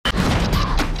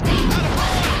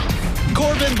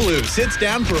Corbin Bleu sits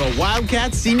down for a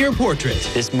Wildcats senior portrait.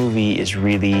 This movie is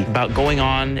really about going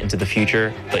on into the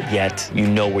future, but yet you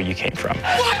know where you came from.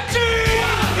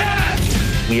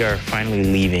 We are finally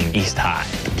leaving East High,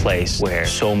 the place where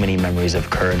so many memories have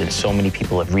occurred and so many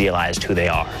people have realized who they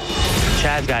are.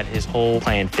 Chad's got his whole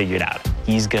plan figured out.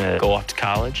 He's gonna go off to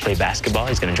college, play basketball,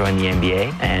 he's gonna join the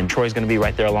NBA, and Troy's gonna be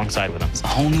right there alongside with him. It's a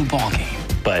whole new ballgame.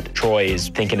 But Troy is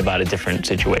thinking about a different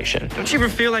situation. Don't you ever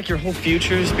feel like your whole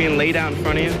future is being laid out in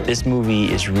front of you? This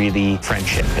movie is really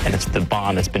friendship, and it's the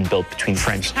bond that's been built between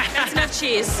friends. That's enough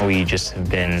cheese. We just have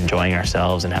been enjoying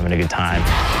ourselves and having a good time.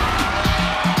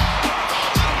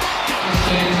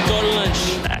 Go to lunch.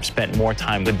 I've spent more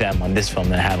time with them on this film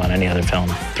than I have on any other film.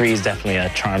 3 is definitely a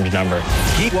charmed number.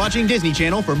 Keep watching Disney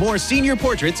Channel for more senior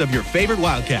portraits of your favorite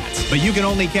Wildcats. But you can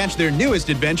only catch their newest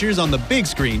adventures on the big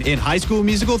screen in High School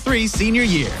Musical 3 senior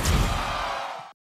year.